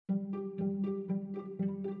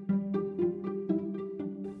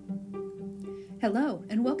Hello,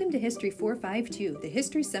 and welcome to History 452, the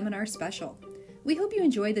History Seminar Special. We hope you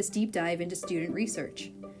enjoy this deep dive into student research.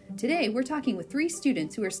 Today, we're talking with 3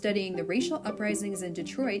 students who are studying the racial uprisings in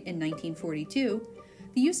Detroit in 1942,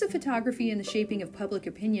 the use of photography in the shaping of public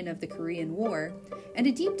opinion of the Korean War, and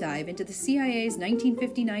a deep dive into the CIA's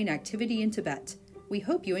 1959 activity in Tibet. We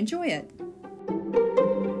hope you enjoy it.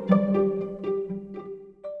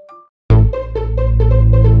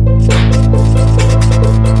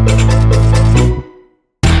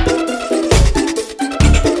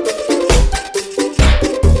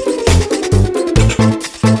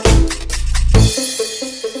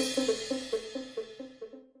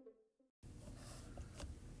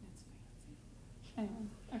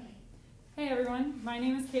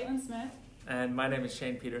 And my name is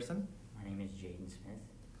Shane Peterson. My name is Jaydn Smith.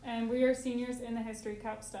 And we are seniors in the history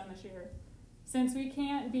capstone this year. Since we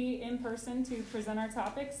can't be in person to present our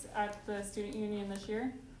topics at the student union this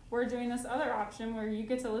year, we're doing this other option where you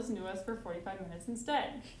get to listen to us for 45 minutes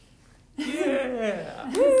instead.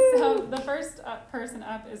 Yeah! So the first person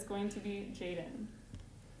up is going to be Jaydn.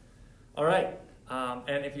 All right.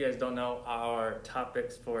 And if you guys don't know, our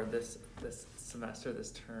topics for this semester,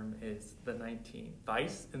 this term, is the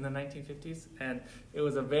vice in the 1950s, and it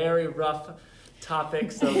was a very rough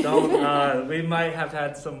topic. So don't. We might have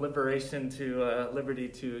had some liberty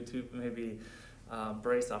to maybe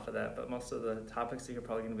brace off of that. But most of the topics that you're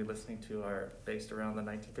probably going to be listening to are based around the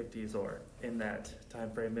 1950s or in that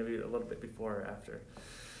time frame, maybe a little bit before or after.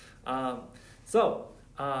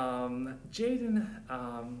 Jaydn.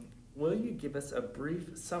 Will you give us a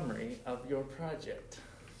brief summary of your project?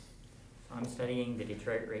 I'm studying the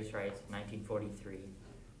Detroit Riots of 1943.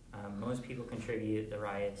 Most people contribute the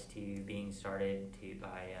riots to being started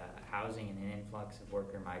by housing and an influx of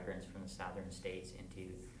worker migrants from the southern states into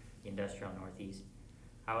the industrial Northeast.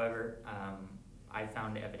 However, I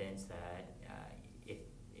found evidence that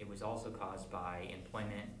it was also caused by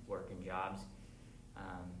employment, work, and jobs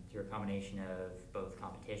through a combination of both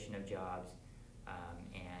competition of jobs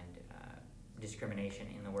and discrimination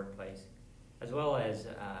in the workplace, as well as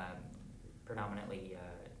predominantly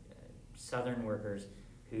southern workers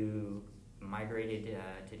who migrated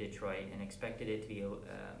to Detroit and expected it to be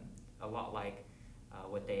a lot like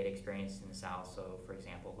what they had experienced in the South. So, for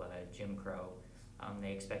example, Jim Crow,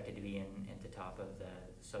 they expected to be at the top of the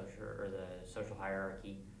social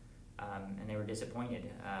hierarchy, and they were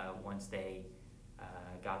disappointed once they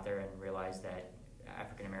got there and realized that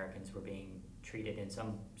African Americans were being treated in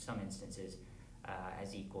some instances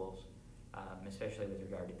as equals, especially with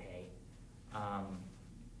regard to pay.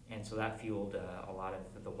 And so that fueled a lot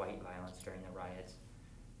of the white violence during the riots.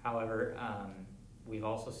 However, we've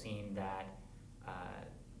also seen that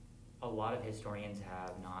a lot of historians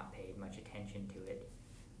have not paid much attention to it.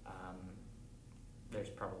 There's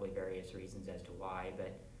probably various reasons as to why,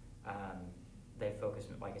 but they focus,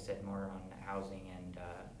 like I said, more on housing and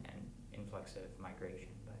influx of migration.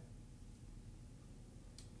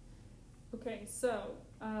 Okay, so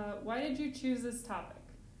why did you choose this topic?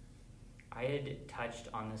 I had touched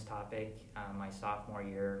on this topic my sophomore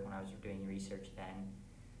year when I was doing research then,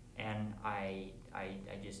 and I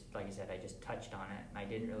just, like I said, I just touched on it, and I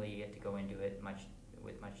didn't really get to go into it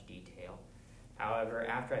with much detail. However,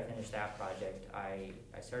 after I finished that project, I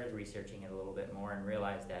started researching it a little bit more and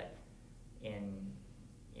realized that in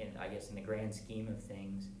the grand scheme of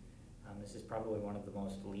things, this is probably one of the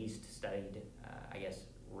most least studied,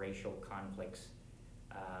 racial conflicts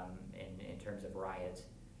in terms of riots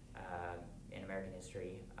in American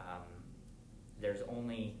history. There's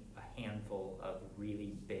only a handful of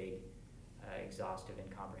really big, exhaustive and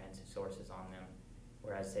comprehensive sources on them,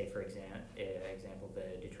 whereas, say, for example,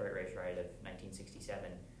 the Detroit Race Riot of 1967,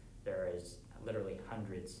 there is literally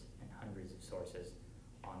hundreds and hundreds of sources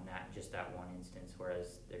on just that one instance,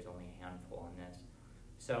 whereas there's only a handful on this.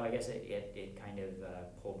 So I guess it kind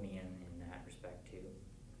of pulled me in that respect too.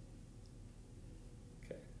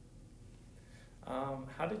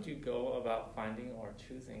 How did you go about finding or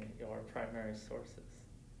choosing your primary sources?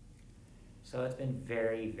 So it's been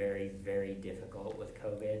very, very, very difficult with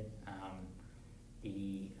COVID.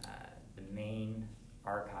 The main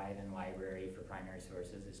archive and library for primary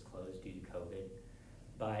sources is closed due to COVID,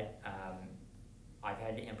 but I've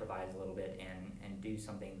had to improvise a little bit and do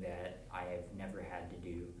something that I have never had to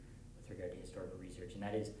do with regard to historical research, and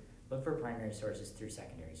that is look for primary sources through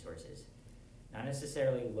secondary sources. Not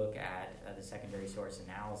necessarily look at the secondary source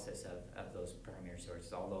analysis of those primary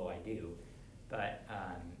sources, although I do, but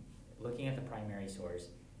looking at the primary source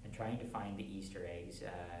and trying to find the Easter eggs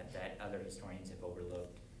that other historians have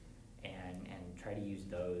overlooked and try to use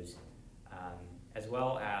those, as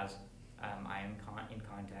well as I am in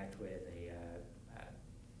contact with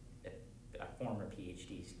former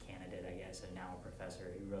PhD candidate, I guess, and now a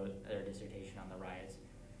professor who wrote their dissertation on the riots.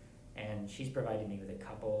 And she's provided me with a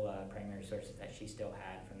couple primary sources that she still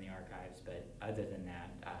had from the archives, but other than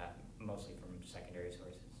that, mostly from secondary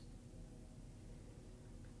sources.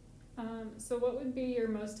 So what would be your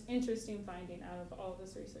most interesting finding out of all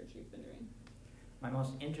this research you've been doing? My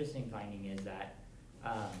most interesting finding is that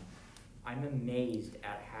I'm amazed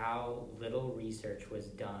at how little research was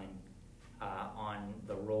done on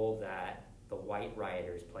the role that the white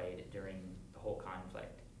rioters played during the whole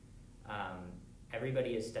conflict.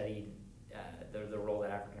 Everybody has studied the role that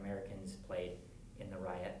African Americans played in the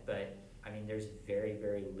riot, but I mean, there's very,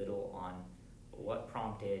 very little on what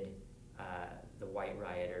prompted the white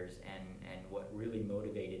rioters and what really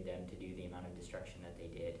motivated them to do the amount of destruction that they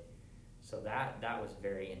did. So that was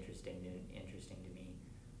very interesting to me.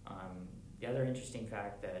 The other interesting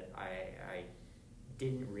fact that I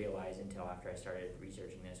didn't realize until after I started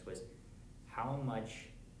researching this was how much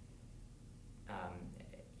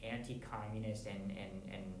anti-communist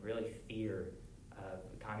and really fear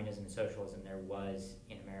of communism and socialism there was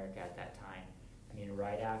in America at that time. I mean,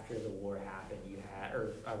 right after the war happened,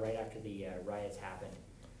 right after the riots happened,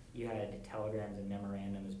 you had telegrams and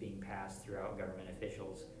memorandums being passed throughout government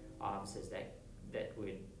officials' offices that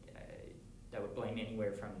would blame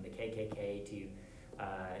anywhere from the KKK to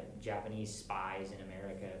Japanese spies in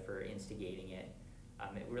America for instigating it.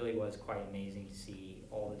 It really was quite amazing to see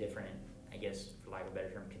all the different, I guess, for lack of a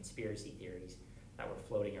better term, conspiracy theories that were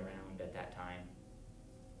floating around at that time.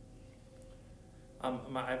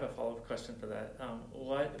 I have a follow-up question for that.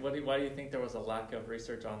 Why do you think there was a lack of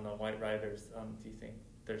research on the white rioters? Do you think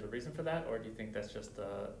there's a reason for that, or do you think that's just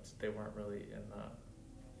they weren't really in the?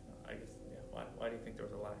 I guess, yeah. Why do you think there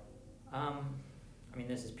was a lack? I mean,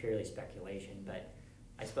 this is purely speculation, but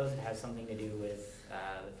I suppose it has something to do with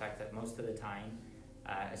the fact that most of the time,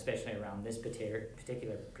 especially around this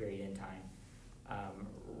particular period in time,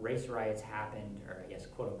 race riots happened, or I guess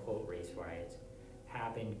quote-unquote race riots,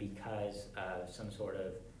 happened because of some sort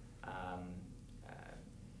of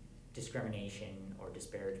discrimination or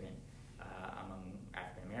disparagement among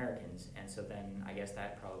African Americans, and so then I guess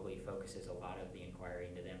that probably focuses a lot of the inquiry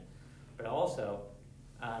into them. But also,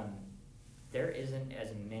 there isn't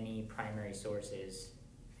as many primary sources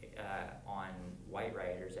on white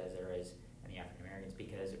rioters as there is in the African Americans,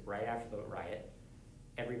 because right after the riot,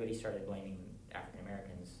 everybody started blaming African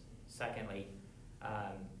Americans. Secondly,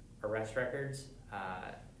 arrest records,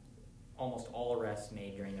 almost all arrests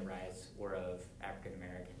made during the riots were of African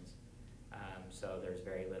Americans. So there's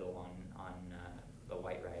very little on the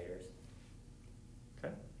white rioters.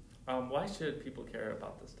 Okay. Why should people care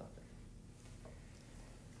about this topic?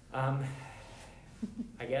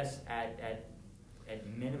 I guess at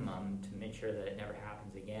minimum to make sure that it never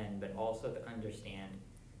happens again, but also to understand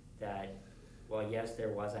that while yes, there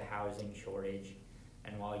was a housing shortage,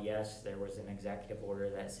 and while yes, there was an executive order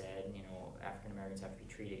that said, African Americans have to be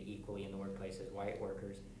treated equally in the workplace as white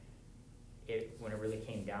workers, when it really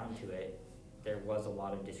came down to it, there was a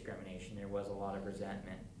lot of discrimination, there was a lot of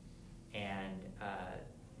resentment, and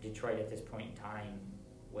Detroit at this point in time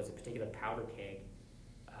was a particular powder keg,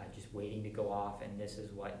 just waiting to go off, and this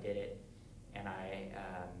is what did it. And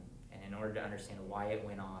and in order to understand why it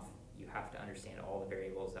went off, you have to understand all the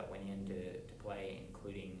variables that went into play,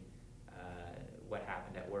 including what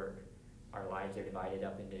happened at work. Our lives are divided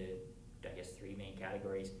up into, I guess, three main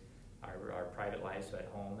categories. Our private lives, so at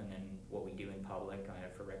home, and then what we do in public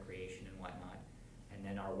for recreation and whatnot, and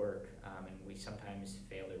then our work. And we sometimes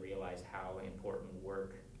fail to realize how important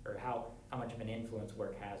work, or how much of an influence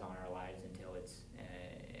work has on our lives until it's,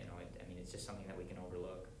 it's just something that we can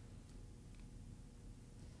overlook.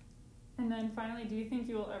 And then finally, do you think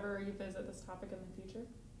you will ever revisit this topic in the future?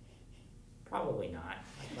 Probably not.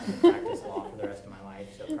 I plan to practice law for the rest of my life,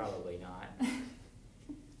 so probably not.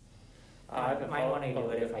 I might want to do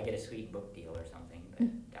it if I get a sweet book deal or something,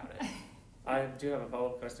 but doubt it. I do have a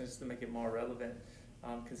follow-up question just to make it more relevant.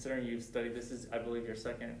 Considering you've studied, this is, I believe, your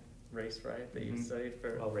second race, right, that you've studied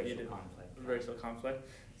for racial conflict. Racial conflict.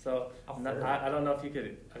 So I don't know if you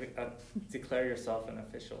could declare yourself an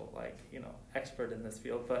official, expert in this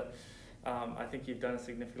field, but I think you've done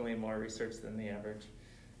significantly more research than the average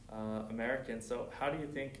American. So how do you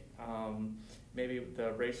think maybe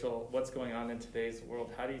what's going on in today's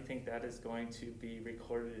world, how do you think that is going to be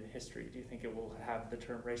recorded in history? Do you think it will have the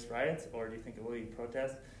term race riots, or do you think it will be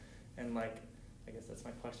protest? And I guess that's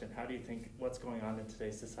my question. How do you think what's going on in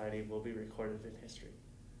today's society will be recorded in history?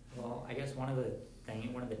 Well, I guess one of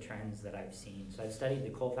the trends that I've seen, so I've studied the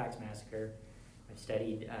Colfax Massacre, I've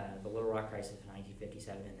studied the Little Rock Crisis in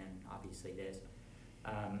 1957, and then obviously this.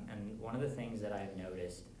 And one of the things that I've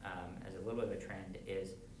noticed as a little bit of a trend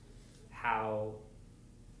is how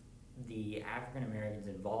the African Americans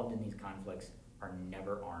involved in these conflicts are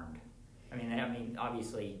never armed. I mean,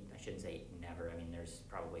 obviously, I shouldn't say never. I mean, there's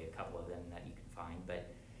probably a couple of them that you can find,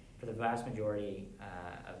 but for the vast majority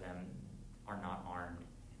of them are not armed.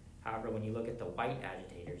 However, when you look at the white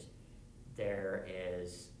agitators, there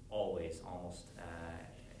is always almost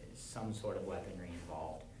some sort of weaponry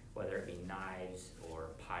involved, whether it be knives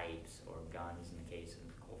or pipes or guns in the case of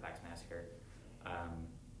the Colfax Massacre.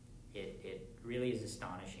 It really is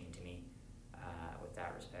astonishing to me with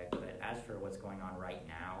that respect. But as for what's going on right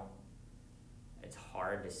now, it's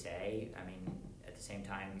hard to say. I mean, at the same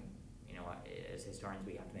time, you know, as historians,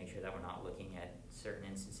 we have to make sure that we're not looking at certain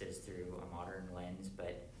instances through a modern lens.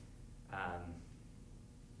 But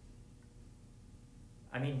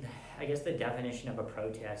I mean, I guess the definition of a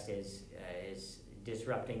protest is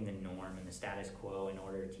disrupting the norm and the status quo in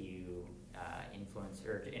order to influence,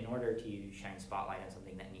 or in order to shine spotlight on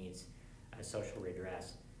something that needs social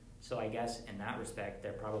redress. So I guess in that respect,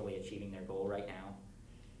 they're probably achieving their goal right now.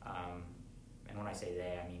 And when I say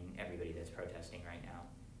they, I mean everybody that's protesting right now.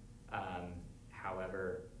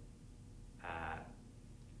 However,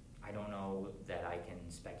 I don't know that I can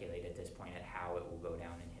speculate at this point at how it will go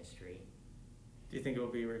down in history. Do you think it will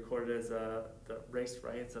be recorded as the race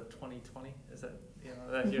riots of 2020? Is that, you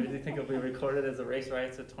know, do you think it will be recorded as the race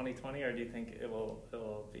riots of 2020, or do you think it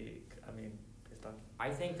will be? I mean, based on. I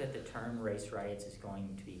think that the term race riots is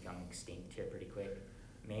going to become extinct here pretty quick,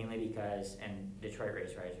 mainly because, and Detroit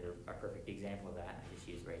race riots are a perfect example of that. I just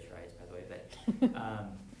used race riots, by the way, but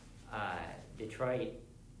Detroit,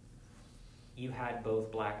 you had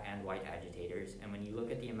both black and white agitators, and when you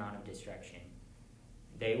look at the amount of destruction,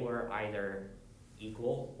 they were either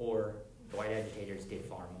equal or the white agitators did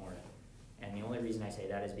far more. And the only reason I say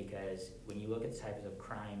that is because when you look at the types of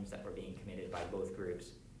crimes that were being committed by both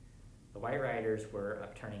groups, the white rioters were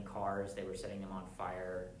upturning cars, they were setting them on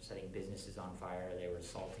fire, setting businesses on fire, they were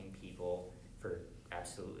assaulting people for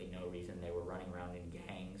absolutely no reason, they were running around in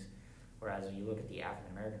gangs. Whereas when you look at the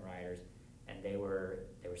African American rioters, and they were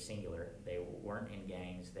singular, they weren't in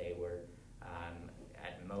gangs, they were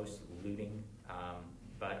at most looting,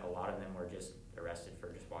 but a lot of them were just arrested for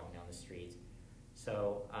just walking down the streets.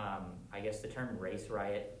 So I guess the term race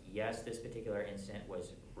riot, yes, this particular incident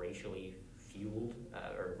was racially fueled,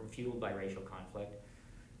 or fueled by racial conflict.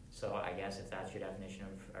 So I guess if that's your definition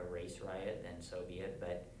of a race riot, then so be it.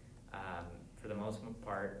 But for the most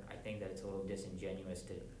part, I think that it's a little disingenuous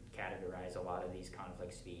to categorize a lot of these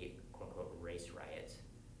conflicts to be quote-unquote race riots.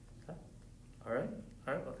 Okay. All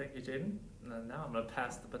right. Well, thank you, Jaydn. Now I'm going to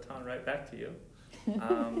pass the baton right back to you,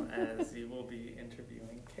 as you will be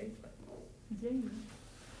interviewing Caitlin. Yay.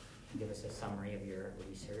 Give us a summary of your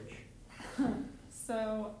research.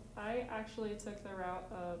 So I actually took the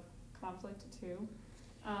route of conflict too.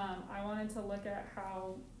 I wanted to look at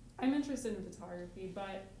how, I'm interested in photography,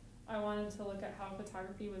 but I wanted to look at how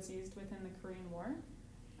photography was used within the Korean War.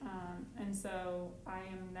 And so I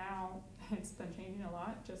am now, it's been changing a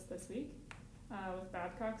lot just this week with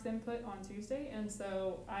Babcock's input on Tuesday. And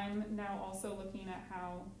so I'm now also looking at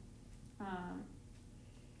how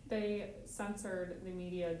they censored the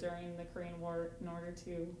media during the Korean War in order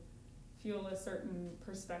to fuel a certain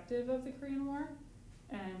perspective of the Korean War.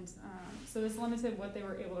 And so this limited what they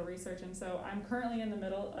were able to research. And so I'm currently in the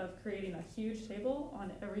middle of creating a huge table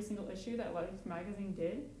on every single issue that Life magazine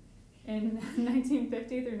did in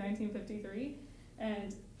 1950 through 1953.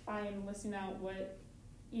 And I'm listing out what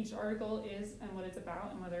each article is and what it's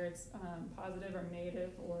about, and whether it's positive or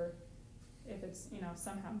negative, or if it's, you know,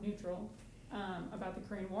 somehow neutral about the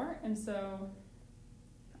Korean War. And so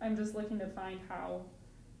I'm just looking to find how,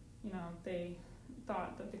 you know, they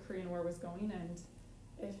thought that the Korean War was going, and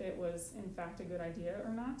if it was in fact a good idea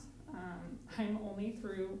or not. I'm only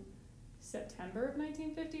through September of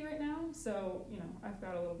 1950 right now, so, you know, I've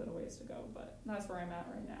got a little bit of ways to go, but that's where I'm at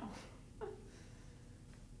right now.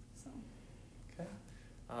 So. Okay.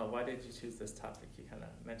 Why did you choose this topic? You kind of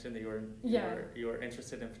mentioned that you were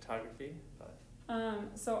interested in photography, but.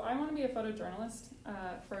 So I want to be a photojournalist.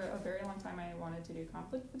 For a very long time I wanted to do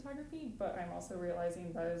conflict photography, but I'm also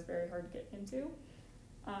realizing that is very hard to get into.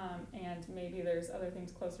 And maybe there's other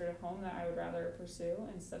things closer to home that I would rather pursue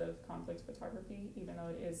instead of conflict photography, even though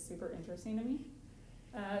it is super interesting to me.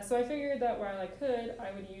 So I figured that while I could,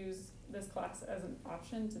 I would use this class as an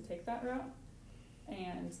option to take that route.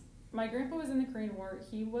 And my grandpa was in the Korean War.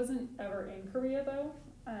 He wasn't ever in Korea though.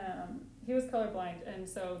 He was colorblind, and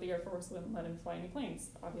so the Air Force wouldn't let him fly any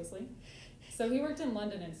planes, obviously. So he worked in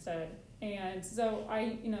London instead, And so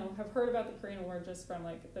I, have heard about the Korean War just from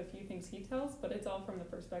like the few things he tells, but it's all from the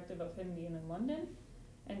perspective of him being in London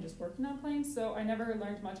and just working on planes. So I never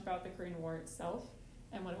learned much about the Korean War itself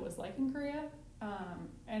and what it was like in Korea.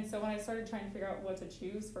 And so when I started trying to figure out what to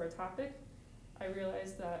choose for a topic, I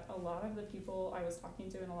realized that a lot of the people I was talking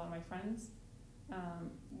to and a lot of my friends,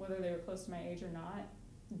 whether they were close to my age or not,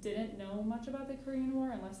 didn't know much about the Korean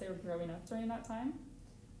War unless they were growing up during that time.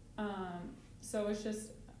 So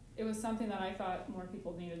it was something that I thought more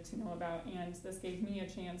people needed to know about, and this gave me a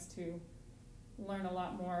chance to learn a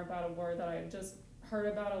lot more about a war that I had just heard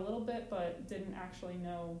about a little bit but didn't actually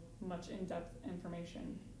know much in-depth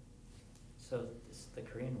information. So the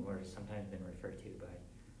Korean War has sometimes been referred to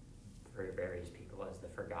for various people as the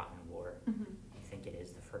Forgotten War. Mm-hmm. I think it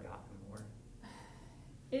is the Forgotten War.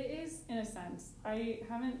 It is, in a sense. I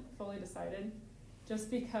haven't fully decided,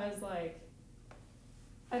 just because, I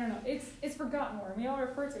don't know, it's forgotten war. We all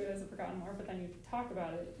refer to it as a forgotten war, but then you talk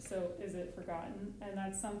about it, so is it forgotten? And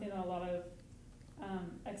that's something that a lot of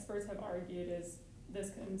experts have argued, is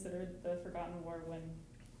this considered the forgotten war when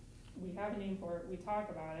we have a name for it, we talk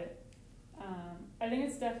about it. I think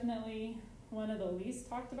it's definitely one of the least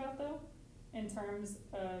talked about, though, in terms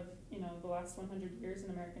of, the last 100 years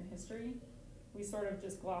in American history. We sort of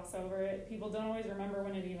just gloss over it. People don't always remember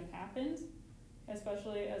when it even happened,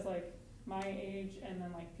 especially as, my age, and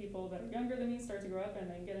then people that are younger than me start to grow up and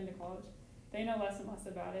then get into college. They know less and less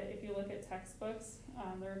about it. If you look at textbooks,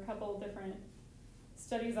 there are a couple different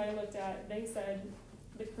studies I looked at. They said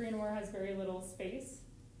the Korean War has very little space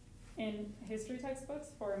in history textbooks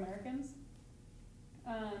for Americans,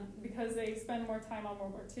 because they spend more time on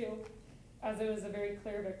World War II, as it was a very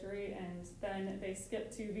clear victory, and then they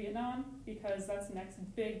skipped to Vietnam because that's the next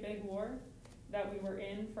big war that we were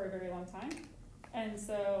in for a very long time. And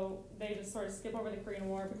so they just sort of skip over the Korean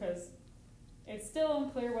War because it's still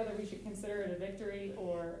unclear whether we should consider it a victory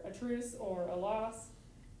or a truce or a loss.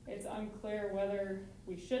 It's unclear whether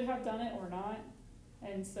we should have done it or not.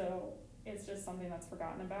 And so it's just something that's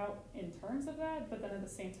forgotten about in terms of that. But then at the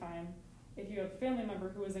same time, if you have a family member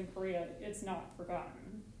who was in Korea, it's not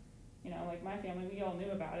forgotten. My family, we all knew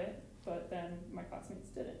about it, but then my classmates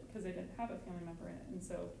didn't because they didn't have a family member in it. And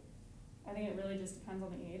so I think it really just depends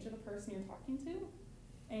on the age of the person you're talking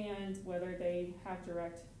to and whether they have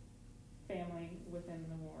direct family within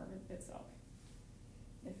the war itself,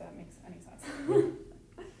 if that makes any sense.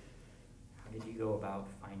 How did you go about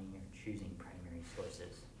finding or choosing primary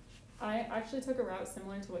sources? I actually took a route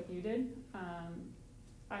similar to what you did.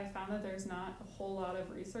 I found that there's not a whole lot of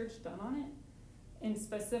research done on it. And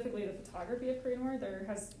specifically the photography of Korean War, there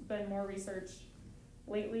has been more research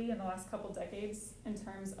lately in the last couple decades in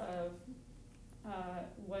terms of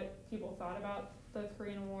what people thought about the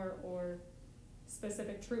Korean War or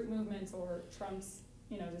specific troop movements or Trump's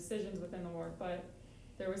decisions within the war, but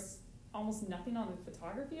there was almost nothing on the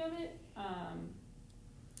photography of it.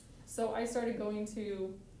 So I started going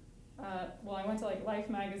to I went to Life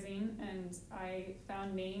magazine, and I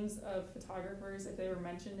found names of photographers if they were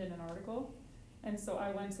mentioned in an article. And so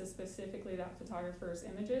I went to specifically that photographer's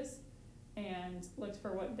images and looked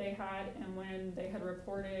for what they had and when they had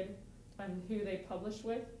reported and who they published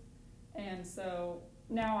with. And so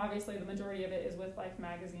now obviously the majority of it is with Life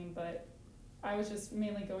magazine, but I was just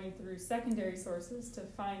mainly going through secondary sources to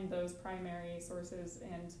find those primary sources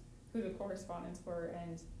and who the correspondents were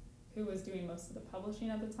and who was doing most of the publishing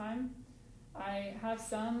at the time. I have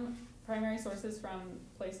some primary sources from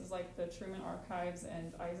places like the Truman Archives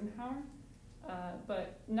and Eisenhower,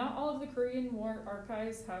 but not all of the Korean War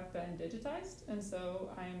archives have been digitized, and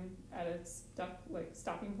so I'm at a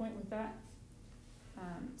stopping point with that.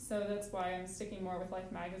 So that's why I'm sticking more with Life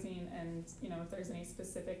magazine, and if there's any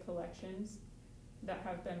specific collections that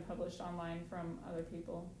have been published online from other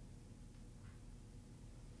people.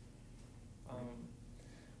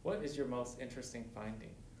 What is your most interesting finding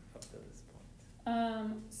up to this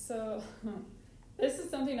point? So this is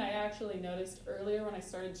something I actually noticed earlier when I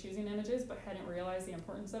started choosing images, but hadn't realized the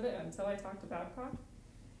importance of it until I talked to Babcock.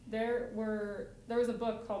 There was a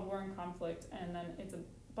book called War and Conflict, and then it's a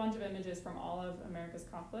bunch of images from all of America's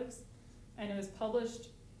conflicts, and it was published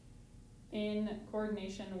in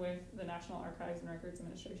coordination with the National Archives and Records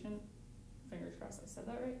Administration. Fingers crossed I said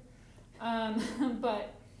that right.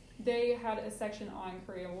 But they had a section on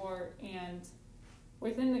Korean War, and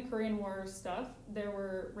within the Korean War stuff, there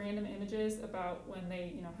were random images about when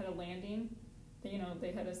they, had a landing.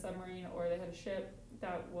 They had a submarine or they had a ship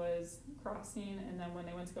that was crossing, and then when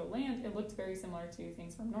they went to go land, it looked very similar to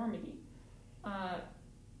things from Normandy.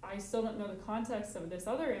 I still don't know the context of this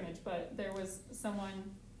other image, but there was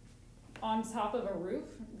someone on top of a roof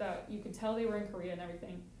that you could tell they were in Korea and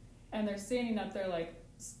everything, and they're standing up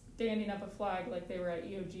a flag like they were at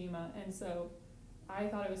Iwo Jima. And so I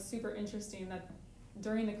thought it was super interesting that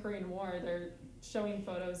during the Korean War, they're showing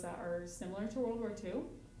photos that are similar to World War II.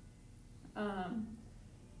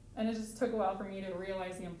 And it just took a while for me to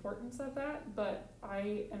realize the importance of that, but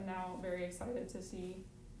I am now very excited to see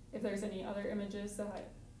if there's any other images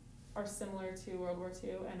that are similar to World War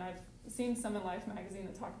II. And I've seen some in Life magazine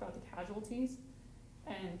that talk about the casualties,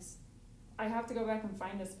 and I have to go back and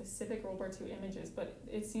find the specific World War II images, but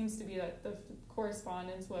it seems to be that the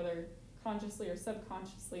correspondents, whether consciously or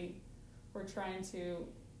subconsciously, were trying to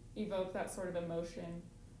evoke that sort of emotion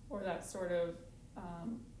or that sort of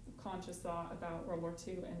conscious thought about World War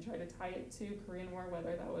II and try to tie it to Korean War,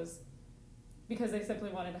 whether that was because they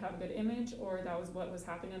simply wanted to have a good image or that was what was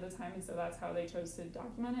happening at the time, and so that's how they chose to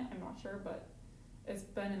document it. I'm not sure, but it's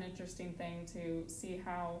been an interesting thing to see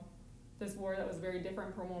how this war that was very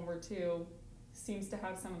different from World War II seems to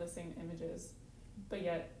have some of the same images, but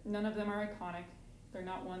yet none of them are iconic. They're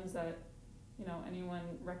not ones that, you know, anyone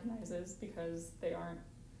recognizes because they aren't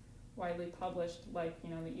widely published, like,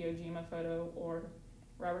 you know, the Iwo Jima photo or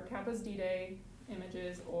Robert Capa's D-Day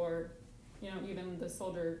images, or, you know, even the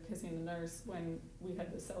soldier kissing the nurse when we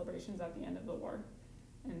had the celebrations at the end of the war.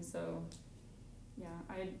 And so, yeah,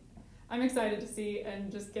 I'm excited to see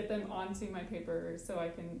and just get them onto my paper so I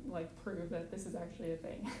can, like, prove that this is actually a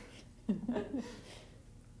thing.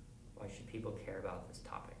 Why should people care about this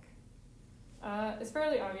topic? It's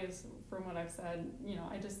fairly obvious from what I've said. You know,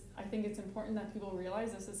 I think it's important that people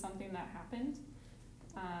realize this is something that happened.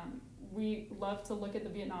 We love to look at the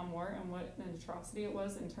Vietnam War and what an atrocity it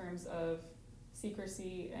was in terms of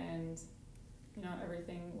secrecy and, you know,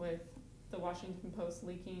 everything with the Washington Post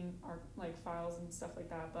leaking our, like, files and stuff like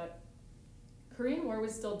that. But Korean War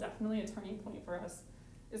was still definitely a turning point for us,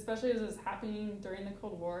 especially as it was happening during the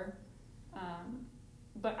Cold War.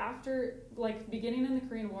 But after, like, beginning in the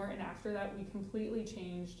Korean War and after that, we completely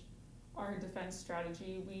changed our defense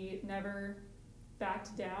strategy. We never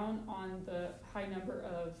backed down on the high number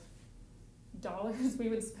of dollars we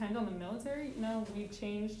would spend on the military. You know, we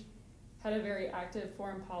had a very active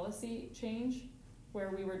foreign policy change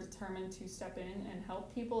where we were determined to step in and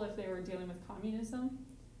help people if they were dealing with communism.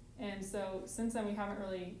 And so since then, we haven't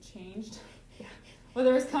really changed,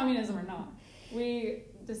 whether it's communism or not. We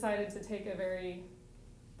decided to take a very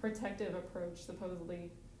protective approach,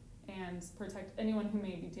 supposedly, and protect anyone who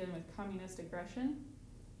may be dealing with communist aggression.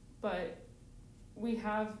 But we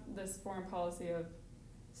have this foreign policy of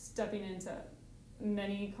stepping into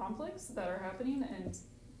many conflicts that are happening, and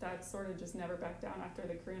that sort of just never backed down after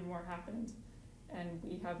the Korean War happened. And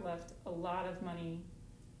we have left a lot of money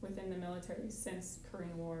within the military since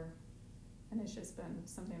Korean War, and it's just been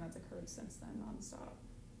something that's occurred since then nonstop.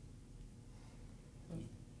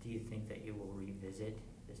 Do you think that you will revisit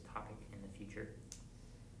this topic in the future?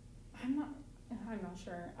 I'm not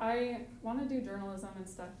sure. I want to do journalism and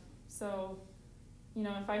stuff, so, you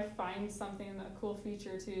know, if I find something, a cool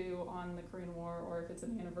feature to on the Korean War, or if it's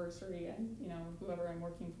an anniversary and, you know, whoever I'm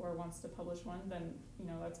working for wants to publish one, then, you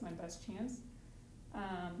know, that's my best chance.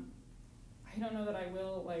 I don't know that I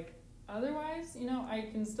will, like, otherwise, you know, I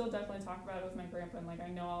can still definitely talk about it with my grandpa, and, like, I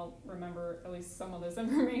know I'll remember at least some of this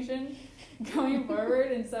information going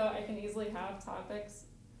forward, and so I can easily have topics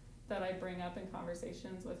that I bring up in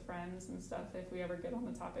conversations with friends and stuff if we ever get on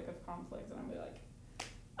the topic of conflict, and I'm like,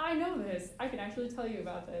 I know this, I can actually tell you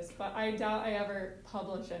about this, but I doubt I ever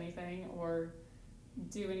publish anything or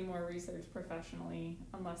do any more research professionally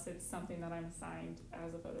unless it's something that I'm assigned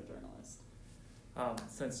as a photojournalist.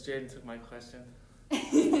 Since Jaydn took my question,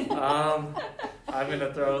 I'm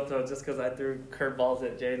gonna throw just because I threw curveballs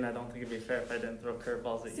at Jaydn. I don't think it'd be fair if I didn't throw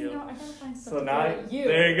curveballs at you. No, I gotta find stuff So to now, throw at you.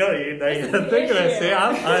 there you go. Now you gotta think of it. See,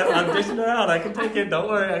 I'm dishing it out. I can take it. Don't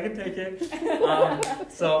worry, I can take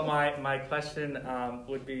it. So my question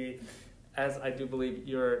would be, as I do believe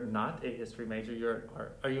you're not a history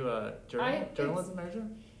major, are you a journalism major?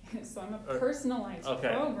 So I'm a personalized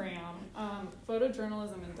program,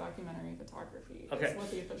 photojournalism and documentary photography is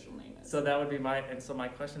what the official name is. So that would be my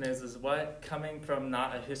question is what, coming from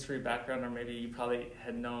not a history background, or maybe you probably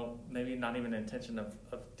had maybe not even intention of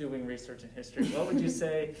doing research in history, what would you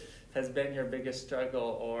say has been your biggest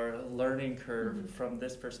struggle or learning curve from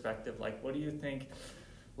this perspective? Like, what do you think,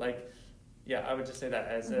 like, yeah, I would just say that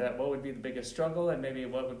as what would be the biggest struggle, and maybe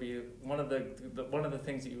what would be one of the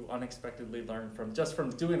things that you unexpectedly learned from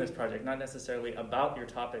doing this project, not necessarily about your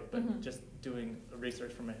topic, but just doing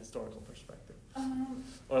research from a historical perspective,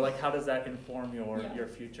 or like how does that inform your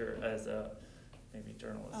future as a maybe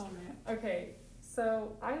journalist? Oh man, okay.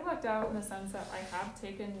 So I lucked out in the sense that I have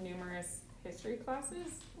taken numerous history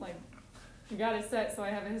classes, like got it set so I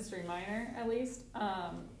have a history minor at least.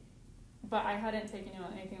 But I hadn't taken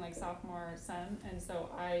anything like sophomore sem, and so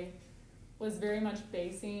I was very much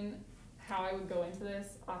basing how I would go into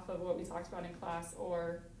this off of what we talked about in class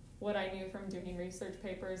or what I knew from doing research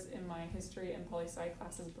papers in my history and poli-sci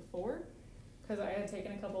classes before, because I had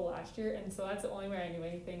taken a couple last year, and so that's the only way I knew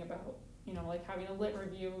anything about, like having a lit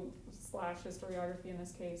review / historiography in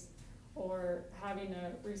this case, or having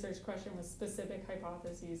a research question with specific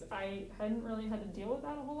hypotheses. I hadn't really had to deal with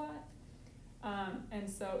that a whole lot. And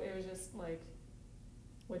so it was just like,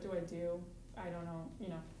 what do I do? I don't know,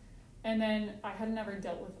 And then I had never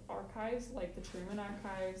dealt with archives, like the Truman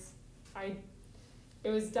archives. It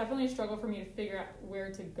was definitely a struggle for me to figure out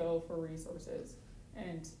where to go for resources.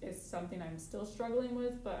 And it's something I'm still struggling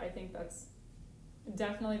with, but I think that's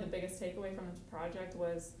definitely the biggest takeaway from this project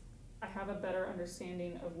was I have a better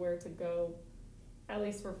understanding of where to go, at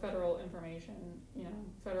least for federal information,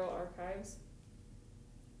 federal archives.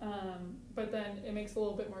 But then it makes a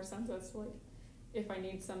little bit more sense as to like, if I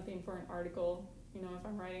need something for an article, if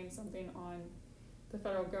I'm writing something on the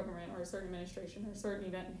federal government or a certain administration or a certain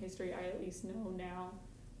event in history, I at least know now,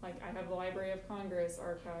 like I have the Library of Congress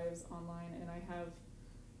archives online, and I have,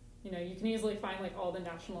 you can easily find like all the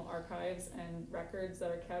national archives and records that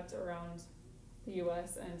are kept around the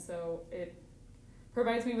U.S. And so it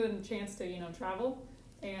provides me with a chance to, travel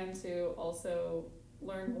and to also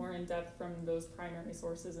learn more in depth from those primary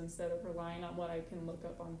sources instead of relying on what I can look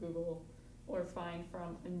up on Google or find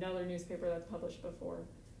from another newspaper that's published before.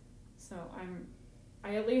 So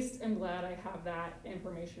I at least am glad I have that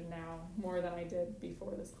information now more than I did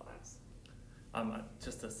before this class.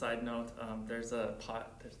 Just a side note, there's a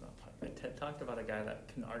TED Talk about a guy that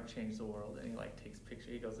can art change the world, and he like takes pictures.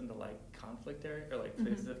 He goes into like conflict area or like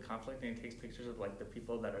places of conflict, and he takes pictures of like the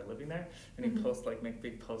people that are living there, and he posts like make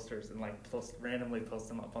big posters and like randomly post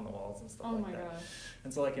them up on the walls and stuff like that. Gosh.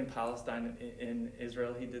 And so like in Palestine, in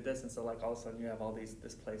Israel, he did this, and so like all of a sudden you have all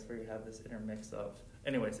this place where you have this intermix of.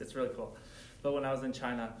 Anyways, it's really cool. But when I was in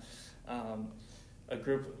China, a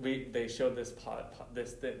group they showed this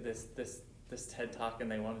this TED Talk,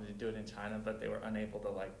 and they wanted to do it in China, but they were unable to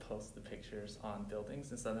like post the pictures on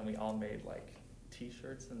buildings, and so then we all made like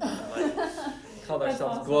T-shirts and like called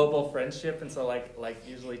ourselves awesome. Global Friendship, and so like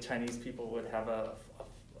usually Chinese people would have a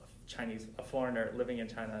foreigner living in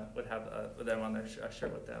China would have them on their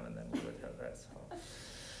shirt with them, and then we would have that. So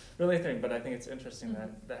really thing, but I think it's interesting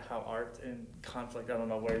that how art and conflict. I don't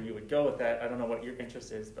know where you would go with that. I don't know what your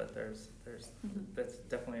interest is, but there's that's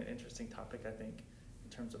definitely an interesting topic, I think,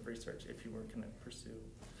 in terms of research, if you were going to pursue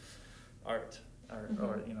art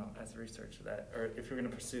or as research that, or if you're going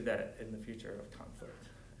to pursue that in the future of conflict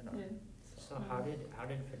and art. Yeah. So how did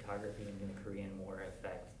photography in the Korean War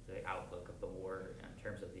affect the outlook of the war in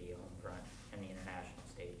terms of the home front and the international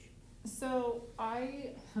stage? So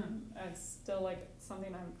it's still like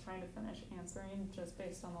something I'm trying to finish answering just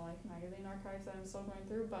based on the Life magazine archives that I'm still going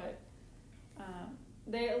through, but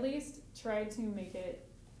they at least tried to make it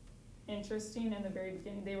interesting in the very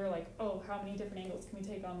beginning. They were like, oh, how many different angles can we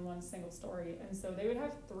take on one single story? And so they would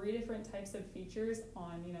have 3 different types of features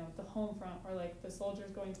on, the home front, or like the soldiers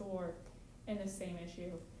going to war in the same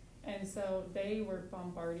issue. And so they were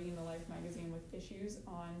bombarding the Life magazine with issues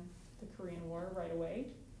on the Korean War right away.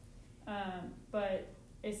 But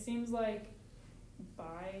it seems like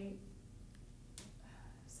by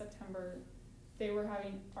September, they were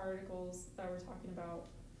having articles that were talking about,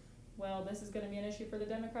 well, this is going to be an issue for the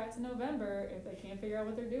Democrats in November if they can't figure out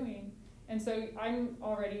what they're doing. And so I'm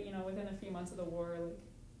already, within a few months of the war, like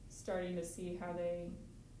starting to see how they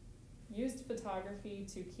used photography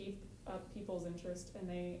to keep up people's interest. And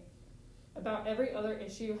they, about every other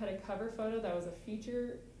issue, had a cover photo that was a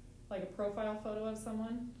feature, like a profile photo of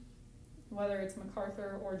someone, whether it's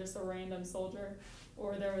MacArthur or just a random soldier.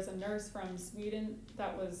 Or there was a nurse from Sweden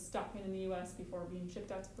that was stopping in the U.S. before being shipped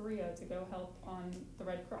out to Korea to go help on the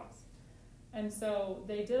Red Cross. And so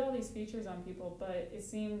they did all these features on people, but it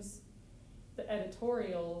seems the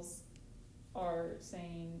editorials are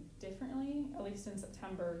saying differently, at least in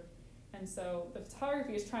September. And so the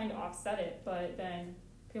photography is trying to offset it, but then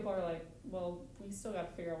people are like, well, we still got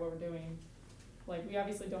to figure out what we're doing. Like, we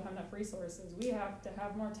obviously don't have enough resources. We have to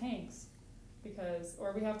have more tanks.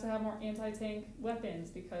 Or we have to have more anti-tank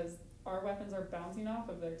weapons because our weapons are bouncing off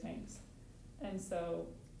of their tanks. And so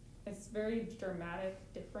it's very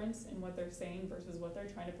dramatic difference in what they're saying versus what they're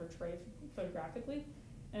trying to portray photographically.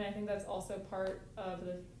 And I think that's also part of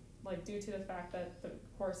due to the fact that the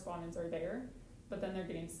correspondents are there, but then they're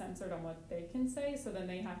getting censored on what they can say, so then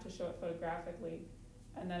they have to show it photographically.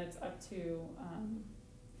 And then it's up to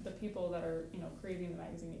the people that are, creating the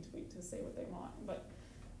magazine each week to say what they want. But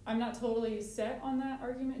I'm not totally set on that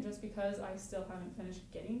argument just because I still haven't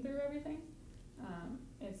finished getting through everything.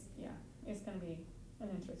 It's going to be an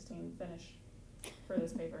interesting finish for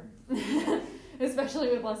this paper, especially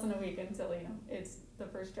with less than a week until, it's the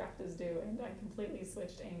first draft is due, and I completely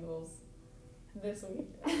switched angles this week.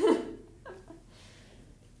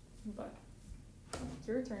 But it's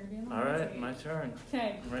your turn to be in the All hot right, seat. my turn.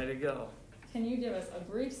 Okay. I'm ready to go. Can you give us a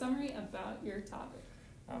brief summary about your topic?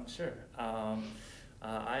 Sure.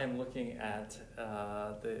 I am looking at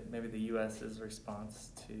maybe the U.S.'s response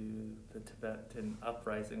to the Tibetan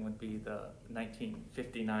uprising would be the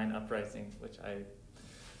 1959 uprising, which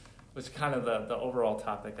was kind of the overall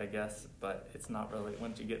topic, I guess, but it's not really,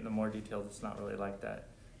 once you get into more details, it's not really like that.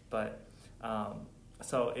 But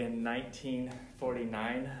so in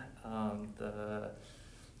 1949,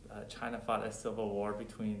 China fought a civil war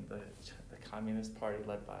between the Communist Party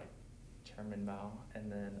led by Chairman Mao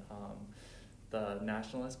and then the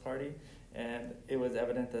Nationalist Party, and it was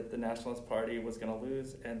evident that the Nationalist Party was going to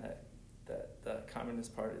lose and that the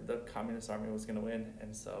Communist Army was going to win.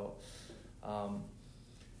 And so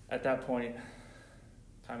at that point,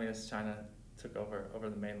 Communist China took over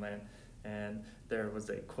the mainland, and there was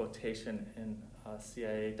a quotation in a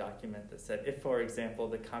CIA document that said, if, for example,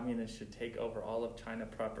 the communists should take over all of China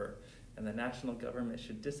proper and the national government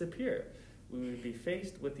should disappear, we would be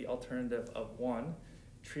faced with the alternative of 1,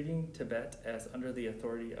 treating Tibet as under the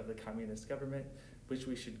authority of the communist government, which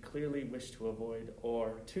we should clearly wish to avoid,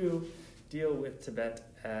 or 2, deal with Tibet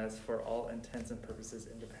as for all intents and purposes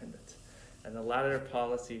independent. And the latter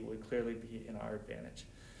policy would clearly be in our advantage.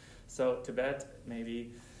 So Tibet,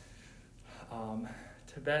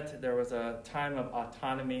 there was a time of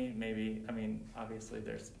autonomy, obviously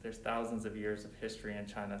there's thousands of years of history in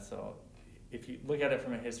China, so if you look at it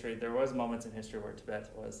from a history, there was moments in history where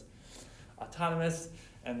Tibet was autonomous,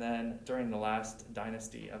 and then during the last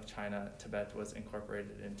dynasty of China, Tibet was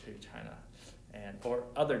incorporated into China, or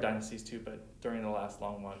other dynasties too, but during the last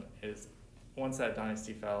long one is, once that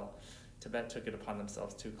dynasty fell, Tibet took it upon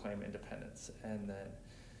themselves to claim independence, and then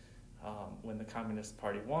when the Communist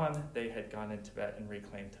Party won, they had gone in Tibet and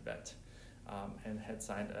reclaimed Tibet, and had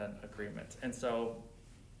signed an agreement. And so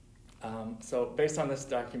based on this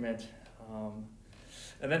document,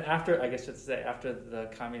 and then after the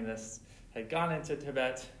communists had gone into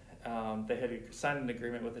Tibet, they had signed an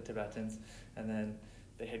agreement with the Tibetans, and then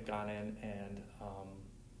they had gone in and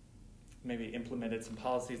maybe implemented some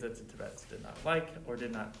policies that the Tibetans did not like or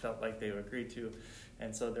felt like they would agree to.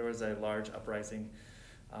 And so there was a large uprising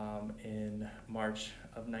in March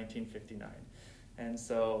of 1959. And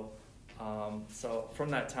so from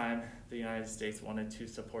that time, the United States wanted to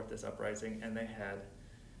support this uprising, and they had,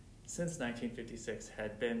 since 1956,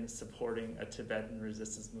 had been supporting a Tibetan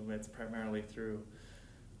resistance movement primarily through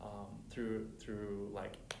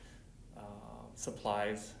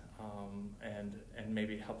supplies and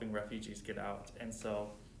maybe helping refugees get out. And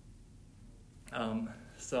so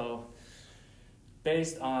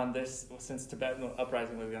based on this, since Tibetan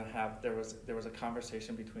uprising was going to have, there was a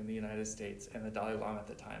conversation between the United States and the Dalai Lama at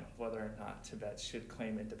the time of whether or not Tibet should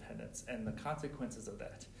claim independence and the consequences of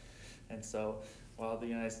that. And so, while the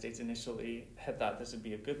United States initially had thought this would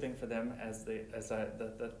be a good thing for them,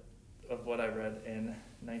 of what I read in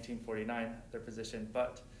 1949, their position,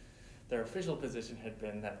 but their official position had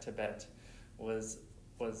been that Tibet was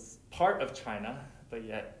part of China, but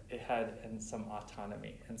yet it had some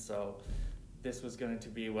autonomy. And so this was going to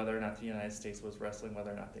be whether or not the United States was wrestling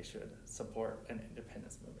whether or not they should support an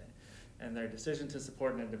independence movement. And their decision to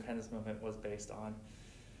support an independence movement was based on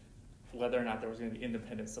whether or not there was going to be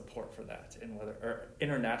independent support for that, or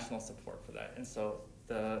international support for that. And so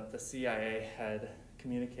the CIA had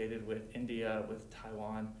communicated with India, with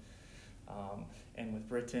Taiwan, and with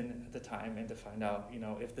Britain at the time, and to find out,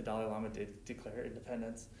 if the Dalai Lama did declare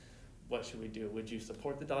independence, what should we do? Would you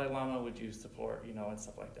support the Dalai Lama? Would you support, and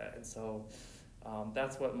stuff like that? And so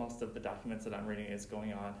that's what most of the documents that I'm reading is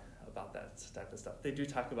going on about that type of stuff. They do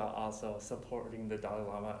talk about also supporting the Dalai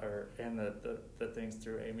Lama and the things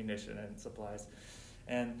through ammunition and supplies.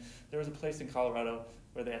 And there was a place in Colorado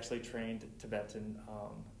where they actually trained Tibetan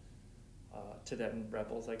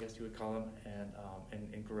rebels, I guess you would call them, and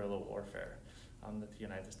in guerrilla warfare that the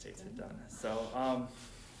United States had done. So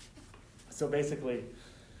basically,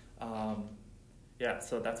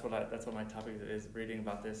 so that's what my topic is, reading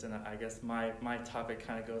about this. And I guess my topic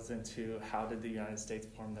kind of goes into how did the United States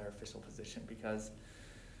form their official position, because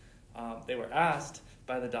they were asked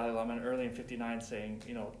by the Dalai Lama early in '59 saying,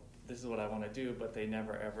 this is what I want to do, but they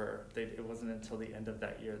never ever, it wasn't until the end of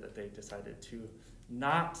that year that they decided to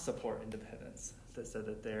not support independence. They said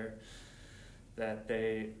that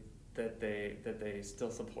they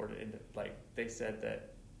still supported it. Like they said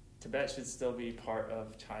that Tibet should still be part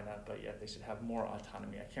of China, but yet they should have more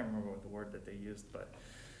autonomy. I can't remember what the word that they used, but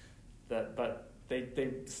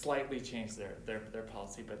they slightly changed their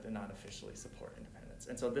policy, but did not officially support independence.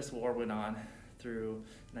 And so this war went on through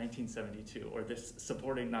 1972, or this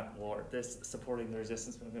supporting the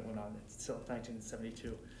resistance movement went on until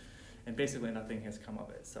 1972, and basically nothing has come of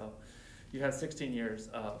it. So you have 16 years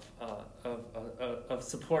of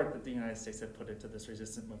support that the United States had put into this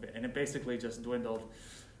resistance movement, and it basically just dwindled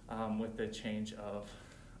with the change of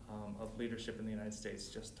leadership in the United States.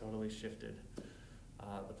 Just totally shifted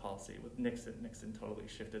the policy with Nixon. Nixon totally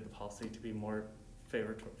shifted the policy to be more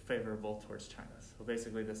favorable towards China. So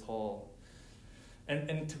basically, this whole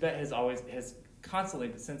and Tibet has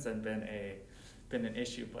constantly since then been an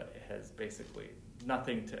issue, but it has basically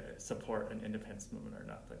nothing to support an independence movement or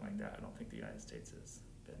nothing like that. I don't think the United States has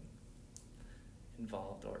been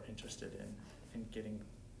involved or interested in getting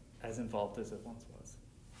as involved as it once was.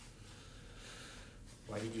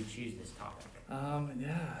 Why did you choose this topic? I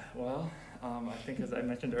think as I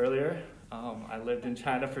mentioned earlier, I lived in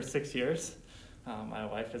China for 6 years. My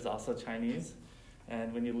wife is also Chinese,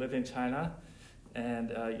 and when you live in China and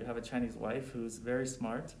you have a Chinese wife who's very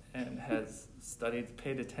smart and has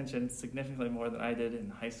paid attention significantly more than I did in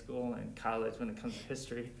high school and college when it comes to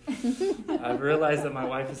history, I've realized that my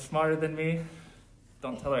wife is smarter than me.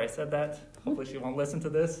 Don't tell her I said that. Hopefully she won't listen to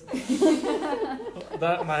this.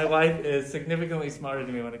 But my wife is significantly smarter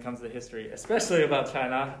than me when it comes to history, especially about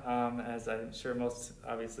China, as I'm sure most,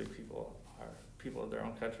 obviously, people of their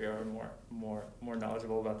own country are more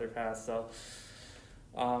knowledgeable about their past. So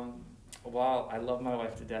while I love my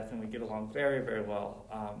wife to death and we get along very, very well,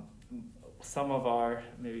 some of our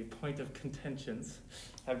maybe point of contentions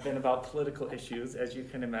have been about political issues, as you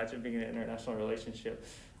can imagine, being in an international relationship.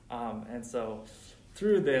 And so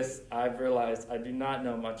through this, I've realized I do not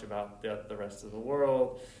know much about the rest of the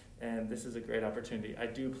world, and this is a great opportunity. I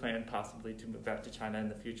do plan possibly to move back to China in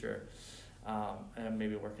the future and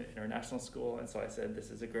maybe work in international school, and so I said this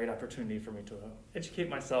is a great opportunity for me to educate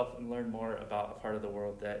myself and learn more about a part of the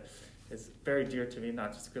world that is very dear to me,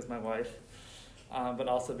 not just because my wife, but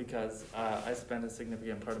also because I spent a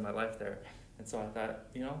significant part of my life there. And so I thought,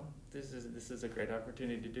 this is a great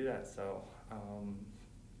opportunity to do that. So,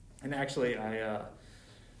 and actually, I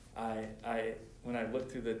when I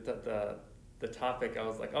looked through the topic, I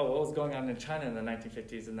was like, oh, what was going on in China in the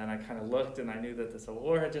 1950s? And then I kind of looked, and I knew that the Civil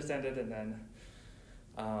War had just ended. And then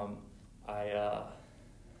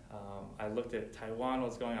I looked at Taiwan,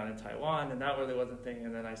 what's going on in Taiwan, and that really wasn't a thing.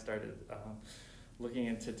 And then I started looking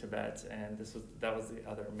into Tibet, and that was the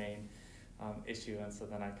other main issue. And so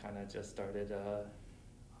then I kind of just started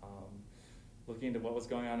looking into what was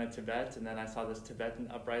going on in Tibet, and then I saw this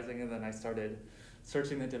Tibetan uprising, and then I started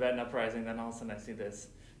searching the Tibetan uprising, and then all of a sudden I see this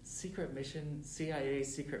CIA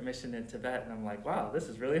secret mission in Tibet, and I'm like, wow, this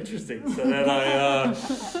is really interesting. So then I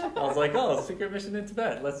was like, oh, secret mission in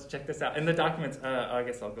Tibet, let's check this out. And the documents, I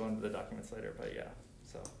guess I'll go into the documents later, but yeah,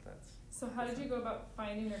 so that's... So how did you go about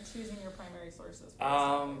finding or choosing your primary sources?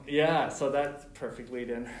 So that's perfect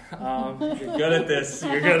lead in. You're good at this.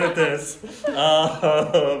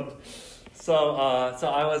 So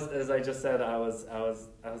I was, as I just said, I was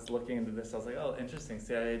looking into this. I was like, oh, interesting,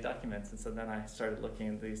 CIA documents. And so then I started looking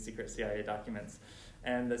into these secret CIA documents,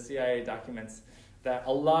 and the CIA documents that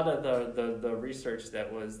a lot of the research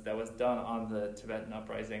that was done on the Tibetan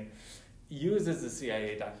uprising uses the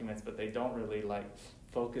CIA documents, but they don't really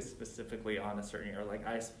focus specifically on a certain year.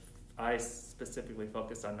 I specifically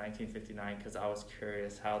focused on 1959 because I was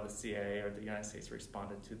curious how the CIA or the United States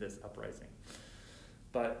responded to this uprising.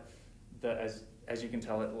 But as you can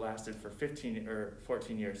tell, it lasted for 15 or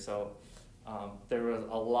 14 years. So there was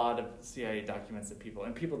a lot of CIA documents that people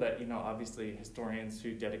that, obviously historians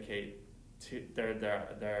who dedicate to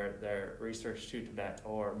their research to Tibet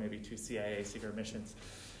or maybe to CIA secret missions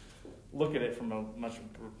look at it from a much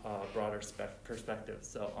broader perspective.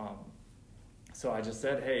 So I just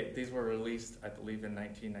said, hey, these were released, I believe, in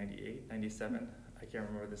 1998, 97. I can't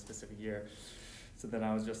remember the specific year. So then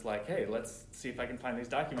I was just like, hey, let's see if I can find these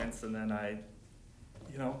documents. And then I,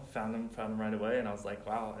 found them right away. And I was like,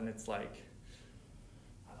 wow. And it's like,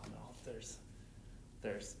 I don't know, there's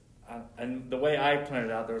and the way I planned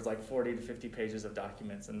it out, there was 40 to 50 pages of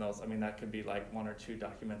documents. And those, that could be one or two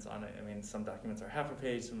documents on it. Some documents are half a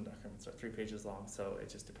page, some documents are 3 pages long. So it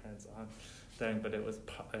just depends on thing. But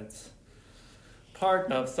it's part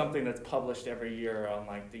of something that's published every year on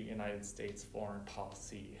the United States foreign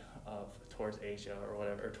policy towards Asia or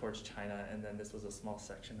whatever, or towards China, and then this was a small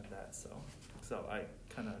section of that. So I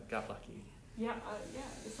kind of got lucky. Yeah,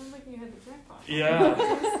 it sounds like you had the jackpot. Yeah.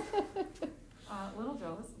 A little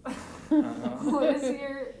jealous. Uh-huh. What is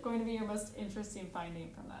going to be your most interesting finding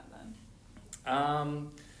from that then?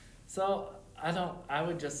 So I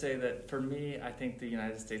would just say that for me, I think the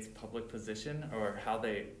United States public position, or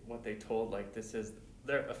what they told, like this is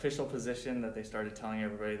their official position that they started telling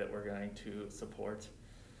everybody that we're going to support.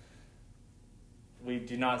 We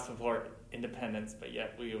do not support independence, but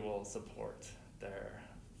yet we will support their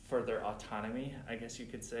further autonomy, I guess you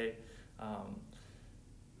could say.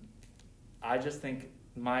 I just think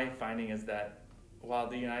my finding is that while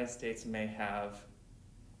the United States may have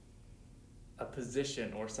a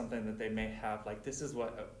position or something that they may have, like this is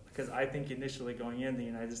what, because I think initially going in, the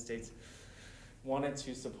United States wanted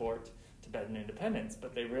to support Tibetan independence,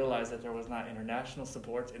 but they realized that there was not international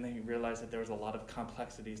support, and they realized that there was a lot of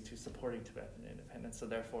complexities to supporting Tibetan independence. So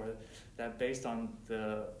therefore, that based on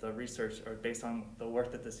the research, or based on the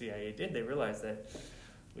work that the CIA did, they realized that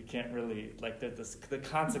we can't really, like the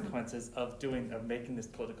consequences of making this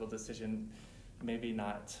political decision, maybe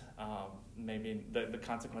not, maybe the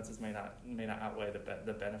consequences may not outweigh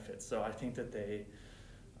the benefits. So I think that they,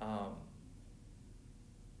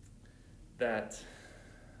 that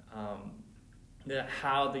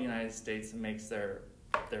how the United States makes their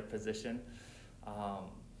position,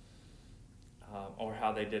 or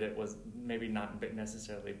how they did it, was maybe not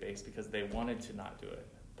necessarily based because they wanted to not do it,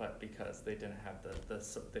 but because they didn't have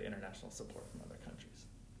the international support from other countries.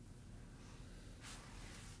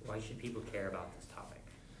 Why should people care about this topic?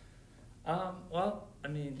 Well, I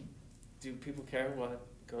mean, do people care what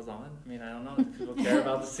goes on? I mean, I don't know. Do people care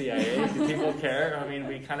about the CIA? Do people care? I mean,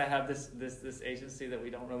 we kind of have this agency that we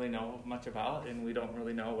don't really know much about, and we don't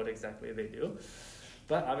really know what exactly they do.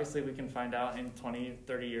 But obviously we can find out in 20,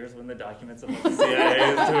 30 years when the documents of what the CIA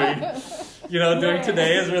is doing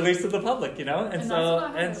today is released to the public, And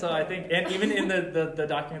so I think, and even in the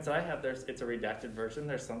documents that I have, it's a redacted version.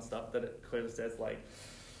 There's some stuff that it clearly says, like,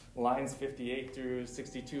 lines 58 through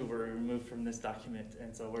 62 were removed from this document,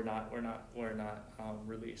 and so we're not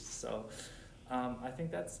released. So I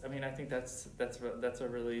think that's a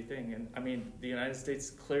really thing. And I mean, the United States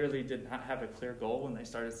clearly did not have a clear goal when they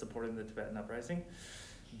started supporting the Tibetan uprising.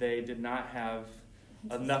 They did not have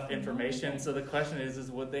enough information. So the question is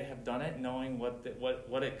would they have done it knowing what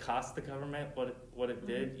it cost the government, what it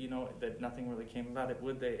did, that nothing really came about it?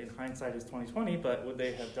 Would they, in hindsight is 2020, but would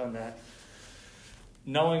they have done that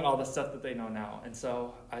knowing all the stuff that they know now? And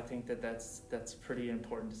so I think that's a pretty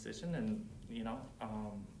important decision. And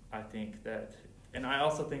I think that, and I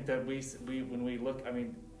also think that we when we look, I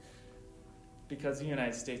mean, because the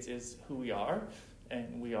United States is who we are,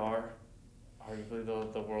 and we are arguably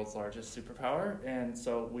the world's largest superpower, and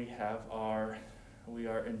so we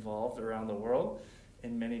are involved around the world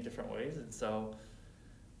in many different ways, and so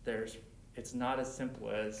it's not as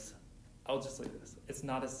simple as, I'll just leave this, it's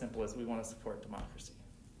not as simple as we want to support democracy.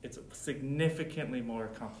 It's significantly more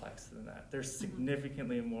complex than that. There's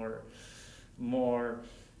significantly more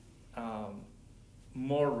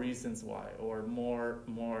reasons why, or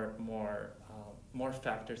more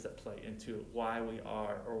factors that play into why we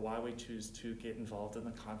are, or why we choose to get involved in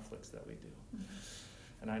the conflicts that we do.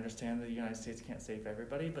 And I understand that the United States can't save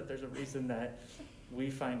everybody, but there's a reason that we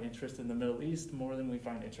find interest in the Middle East more than we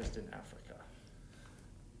find interest in Africa.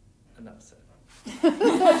 Enough said.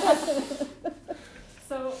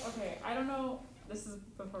 So, okay, I don't know, this is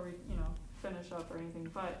before we, finish up or anything,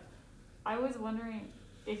 but I was wondering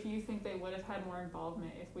if you think they would have had more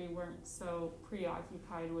involvement if we weren't so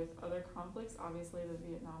preoccupied with other conflicts. Obviously, the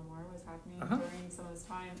Vietnam War was happening during some of this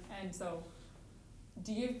time. And so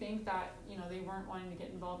do you think that, they weren't wanting to get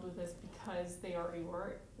involved with this because they already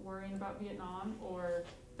were worrying about Vietnam, or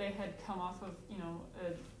they had come off of,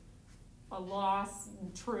 a loss,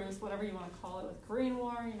 truce, whatever you want to call it, with Korean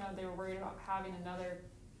War? They were worried about having another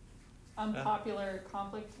unpopular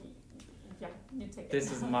conflict. Yeah, you take it.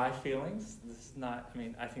 This is my feelings. This is not,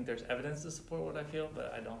 I think there's evidence to support what I feel,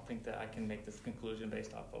 but I don't think that I can make this conclusion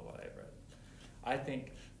based off of what I've read. I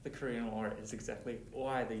think the Korean War is exactly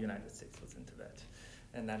why the United States was in Tibet.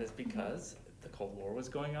 And that is because the Cold War was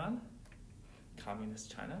going on. Communist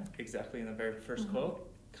China, exactly in the very first quote,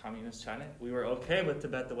 Communist China. We were okay with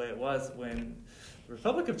Tibet the way it was when the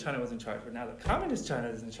Republic of China was in charge, but now that Communist China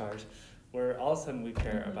is in charge, where all of a sudden we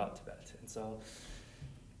care about Tibet. And so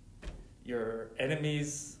your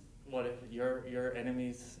enemy's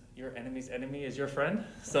enemy's enemy is your friend.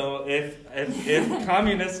 So if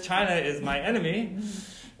Communist China is my enemy,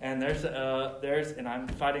 and and I'm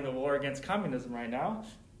fighting a war against communism right now,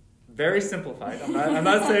 very simplified. I'm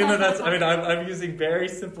not saying that I'm using very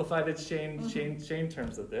simplified chain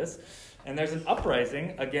terms of this, and there's an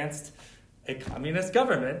uprising against a communist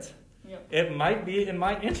government, Yep. it might be in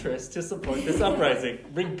my interest to support this uprising,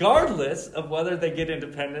 regardless of whether they get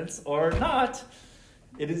independence or not.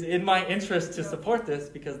 It is in my interest to support this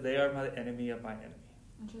because they are my enemy of my enemy.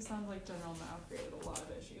 It just sounds like General Mao created a lot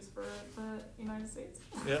of issues for the United States.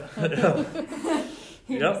 Yeah.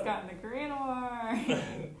 He Yep. just got in the Korean War.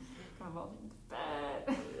 Got involved in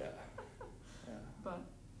Tibet. Yeah. But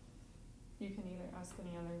you can either ask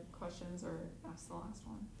any other questions or ask the last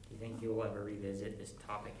one. Do you think you'll ever revisit this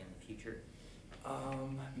topic in the future?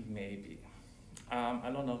 Maybe. I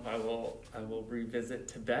don't know if I will revisit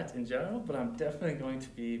Tibet in general, but I'm definitely going to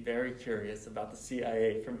be very curious about the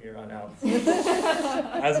CIA from here on out,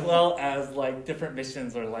 as well as like different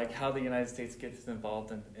missions or like how the United States gets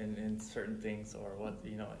involved in certain things or what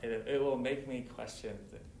it will make me question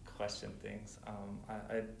things.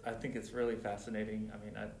 I think it's really fascinating. I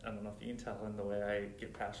mean, I don't know if you can tell in the way I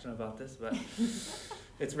get passionate about this, but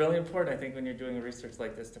it's really important, I think, when you're doing research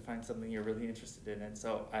like this to find something you're really interested in. And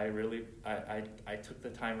so I took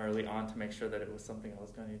the time early on to make sure that it was something I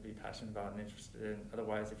was going to be passionate about and interested in.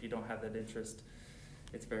 Otherwise, if you don't have that interest,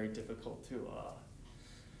 it's very difficult to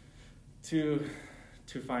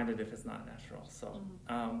find it if it's not natural. So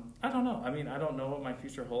I don't know. I mean, I don't know what my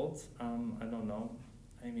future holds. I don't know.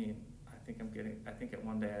 I mean, I think at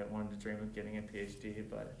one day I wanted to dream of getting a PhD,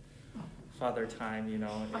 but Father Time,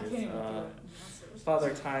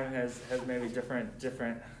 Father Time has maybe different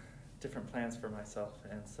plans for myself,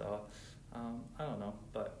 and so I don't know,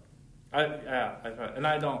 but I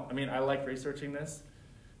like researching this,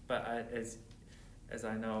 but as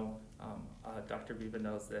I know, Dr. Biba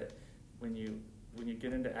knows that when you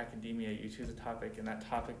get into academia, you choose a topic, and that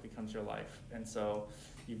topic becomes your life, and so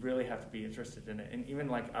you really have to be interested in it. And even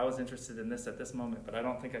like I was interested in this at this moment, but I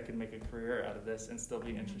don't think I could make a career out of this and still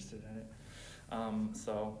be interested in it.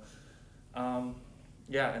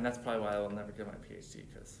 And that's probably why I will never get my PhD,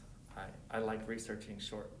 because I like researching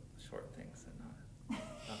short things and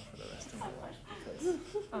not for the rest of my life, because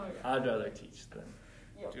I'd rather teach than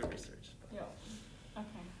do research. But. Yep.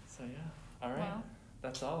 Okay. So yeah, all right. Well,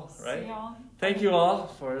 that's all, right? See y'all. Thank you all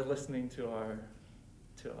for listening to our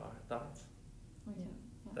thoughts. Yeah.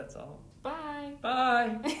 That's all. Bye.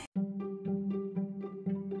 Bye.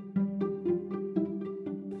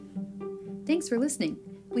 Thanks for listening.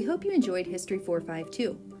 We hope you enjoyed History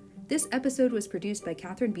 452. This episode was produced by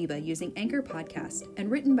Catherine Biba using Anchor Podcast and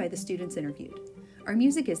written by the students interviewed. Our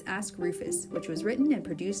music is Ask Rufus, which was written and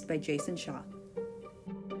produced by Jason Shaw.